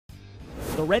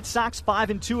The Red Sox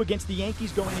 5-2 against the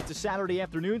Yankees going into Saturday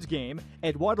afternoon's game.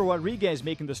 Eduardo Rodriguez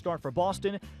making the start for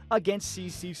Boston against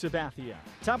CC Sabathia.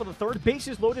 Top of the third,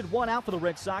 bases loaded, 1 out for the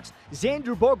Red Sox.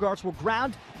 Xander Bogaerts will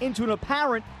ground into an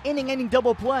apparent inning-ending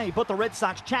double play, but the Red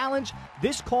Sox challenge.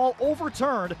 This call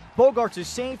overturned. Bogaerts is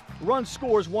safe. Run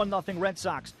scores 1-0 Red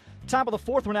Sox. Top of the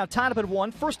fourth, we're now tied up at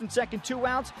 1. First and second, 2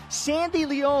 outs. Sandy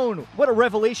Leone, what a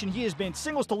revelation he has been.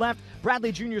 Singles to left.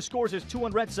 Bradley Jr. scores his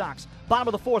 2-1 Red Sox. Bottom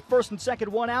of the fourth, first and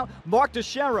second, 1 out. Mark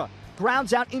Teixeira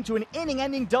grounds out into an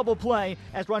inning-ending double play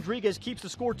as Rodriguez keeps the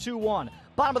score 2-1.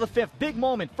 Bottom of the fifth, big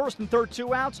moment. First and third,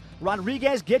 2 outs.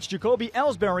 Rodriguez gets Jacoby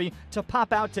Ellsbury to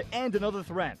pop out to end another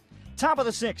threat. Top of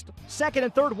the sixth, second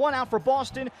and third, 1 out for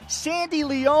Boston. Sandy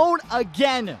Leone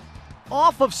again.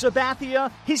 Off of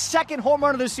Sabathia, his second home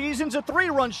run of the season's a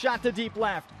 3-run shot to deep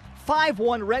left.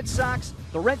 5-1 Red Sox.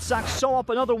 The Red Sox sew up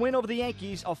another win over the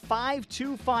Yankees, a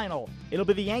 5-2 final. It'll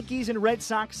be the Yankees and Red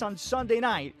Sox on Sunday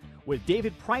night, with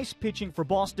David Price pitching for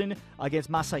Boston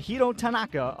against Masahiro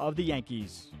Tanaka of the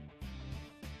Yankees.